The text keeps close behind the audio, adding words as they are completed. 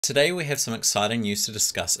Today we have some exciting news to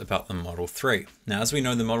discuss about the Model 3. Now, as we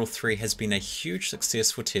know, the Model 3 has been a huge success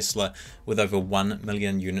for Tesla with over 1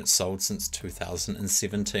 million units sold since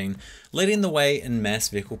 2017, leading the way in mass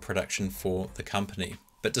vehicle production for the company.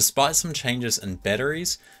 But despite some changes in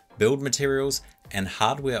batteries, build materials, and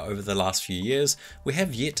hardware over the last few years, we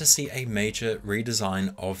have yet to see a major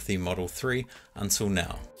redesign of the Model 3 until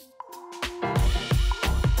now.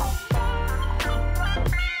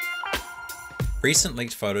 Recent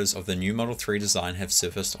leaked photos of the new Model 3 design have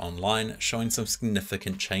surfaced online, showing some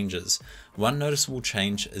significant changes. One noticeable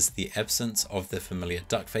change is the absence of the familiar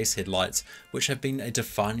duck face headlights, which have been a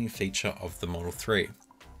defining feature of the Model 3.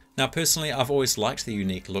 Now personally, I've always liked the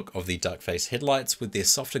unique look of the duck face headlights with their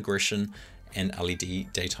soft aggression and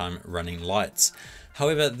LED daytime running lights.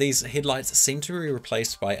 However, these headlights seem to be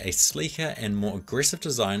replaced by a sleeker and more aggressive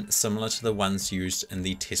design similar to the ones used in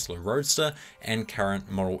the Tesla Roadster and current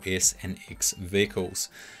Model S and X vehicles.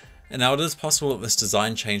 And now it is possible that this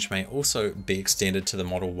design change may also be extended to the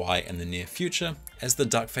Model Y in the near future, as the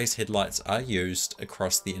duck face headlights are used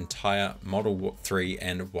across the entire Model 3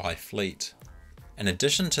 and Y fleet. In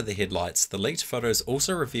addition to the headlights, the leaked photos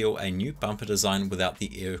also reveal a new bumper design without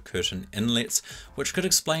the air curtain inlets, which could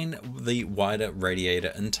explain the wider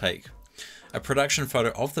radiator intake. A production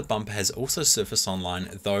photo of the bumper has also surfaced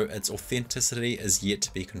online, though its authenticity is yet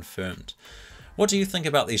to be confirmed. What do you think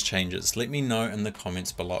about these changes? Let me know in the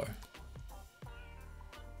comments below.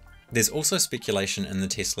 There's also speculation in the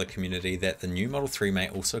Tesla community that the new Model 3 may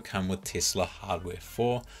also come with Tesla Hardware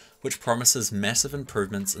 4, which promises massive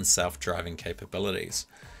improvements in self-driving capabilities.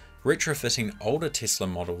 Retrofitting older Tesla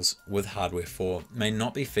models with Hardware 4 may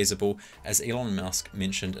not be feasible, as Elon Musk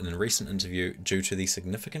mentioned in a recent interview, due to the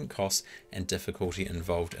significant costs and difficulty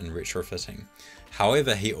involved in retrofitting.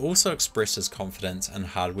 However, he also expressed his confidence in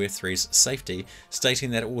Hardware 3's safety,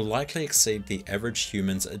 stating that it will likely exceed the average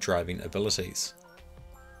human's driving abilities.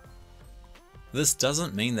 This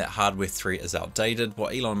doesn't mean that Hardware 3 is outdated.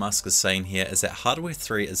 What Elon Musk is saying here is that Hardware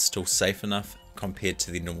 3 is still safe enough compared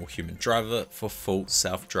to the normal human driver for full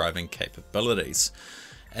self-driving capabilities.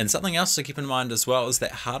 And something else to keep in mind as well is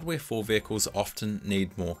that Hardware 4 vehicles often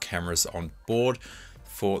need more cameras on board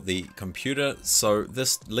for the computer. So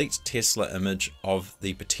this leaked Tesla image of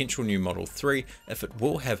the potential new Model 3, if it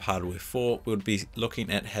will have Hardware 4, we would be looking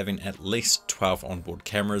at having at least 12 onboard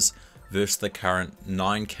cameras, versus the current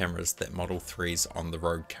 9 cameras that Model 3s on the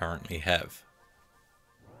road currently have.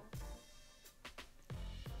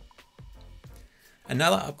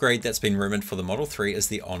 Another upgrade that's been rumored for the Model 3 is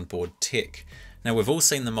the onboard tech. Now, we've all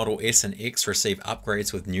seen the Model S and X receive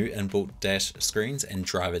upgrades with new inbuilt dash screens and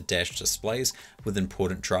driver dash displays with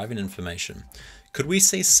important driving information. Could we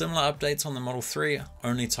see similar updates on the Model 3?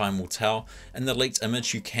 Only time will tell. In the leaked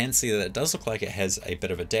image, you can see that it does look like it has a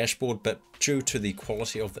bit of a dashboard, but due to the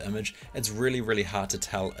quality of the image, it's really hard to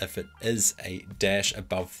tell if it is a dash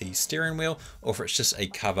above the steering wheel or if it's just a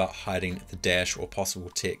cover hiding the dash or possible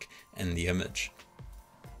tech in the image.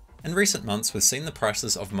 In recent months, we've seen the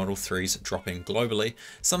prices of Model 3s dropping globally.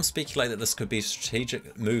 Some speculate that this could be a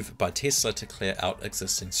strategic move by Tesla to clear out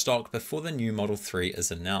existing stock before the new Model 3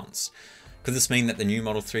 is announced. Could this mean that the new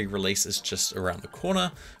Model 3 release is just around the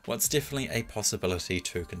corner? Well, it's definitely a possibility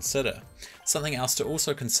to consider. Something else to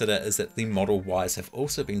also consider is that the Model Ys have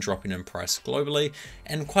also been dropping in price globally,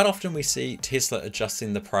 and quite often we see Tesla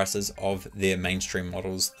adjusting the prices of their mainstream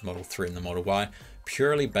models, the Model 3 and the Model Y,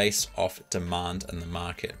 purely based off demand in the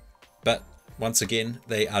market. But once again,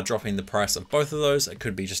 they are dropping the price of both of those. It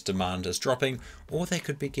could be just demand is dropping, or they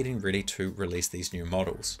could be getting ready to release these new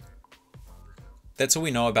models. That's all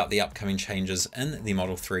we know about the upcoming changes in the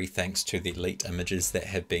Model 3 thanks to the leaked images that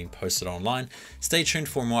have been posted online. Stay tuned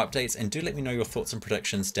for more updates and do let me know your thoughts and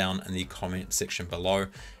predictions down in the comment section below.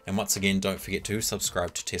 And once again, don't forget to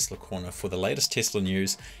subscribe to Tesla Corner for the latest Tesla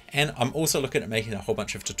news. And I'm also looking at making a whole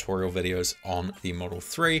bunch of tutorial videos on the Model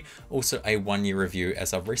 3. Also a 1-year review,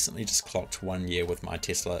 as I've recently just clocked 1 year with my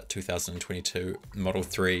Tesla 2022 Model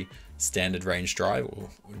 3 standard range drive, or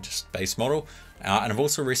just base model. And I've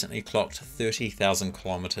also recently clocked 30,000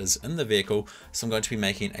 kilometers in the vehicle. So I'm going to be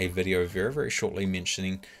making a video very shortly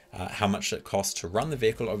mentioning how much it costs to run the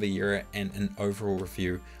vehicle over a year and an overall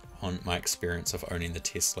review on my experience of owning the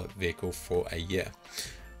Tesla vehicle for a year.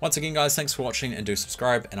 Once again, guys, thanks for watching and do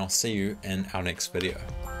subscribe, and I'll see you in our next video.